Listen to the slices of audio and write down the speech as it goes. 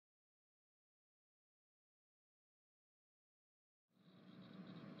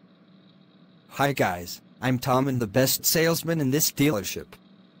Hi guys, I'm Tom and the best salesman in this dealership.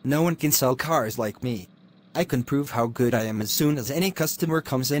 No one can sell cars like me. I can prove how good I am as soon as any customer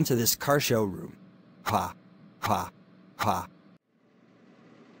comes into this car showroom. Ha. Ha. Ha.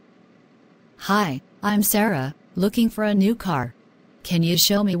 Hi, I'm Sarah, looking for a new car. Can you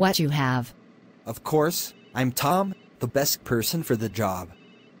show me what you have? Of course, I'm Tom, the best person for the job.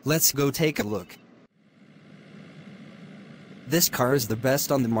 Let's go take a look. This car is the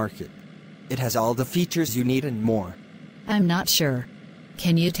best on the market. It has all the features you need and more. I'm not sure.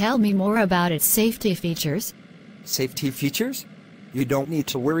 Can you tell me more about its safety features? Safety features? You don't need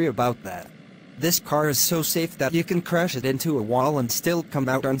to worry about that. This car is so safe that you can crash it into a wall and still come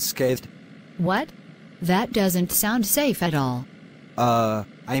out unscathed. What? That doesn't sound safe at all.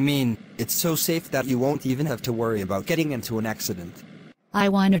 I mean, it's so safe that you won't even have to worry about getting into an accident. I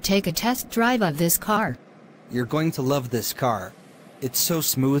want to take a test drive of this car. You're going to love this car. It's so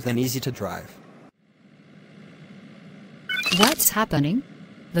smooth and easy to drive. What's happening?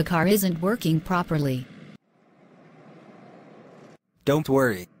 The car isn't working properly. Don't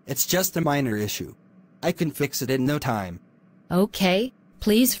worry, it's just a minor issue. I can fix it in no time. Okay,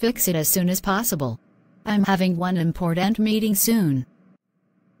 please fix it as soon as possible. I'm having one important meeting soon.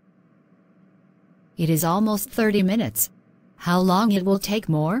 It is almost 30 minutes. How long it will take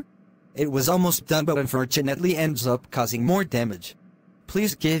more? It was almost done but unfortunately ends up causing more damage.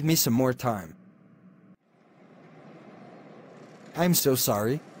 Please give me some more time. I'm so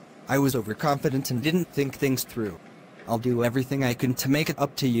sorry. I was overconfident and didn't think things through. I'll do everything I can to make it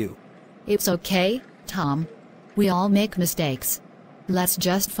up to you. It's okay, Tom. We all make mistakes. Let's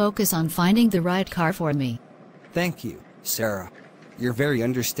just focus on finding the right car for me. Thank you, Sarah. You're very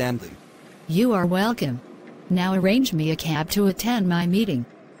understanding. You are welcome. Now arrange me a cab to attend my meeting.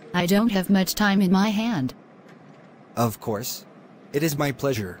 I don't have much time in my hand. Of course. It is my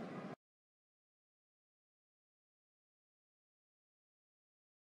pleasure.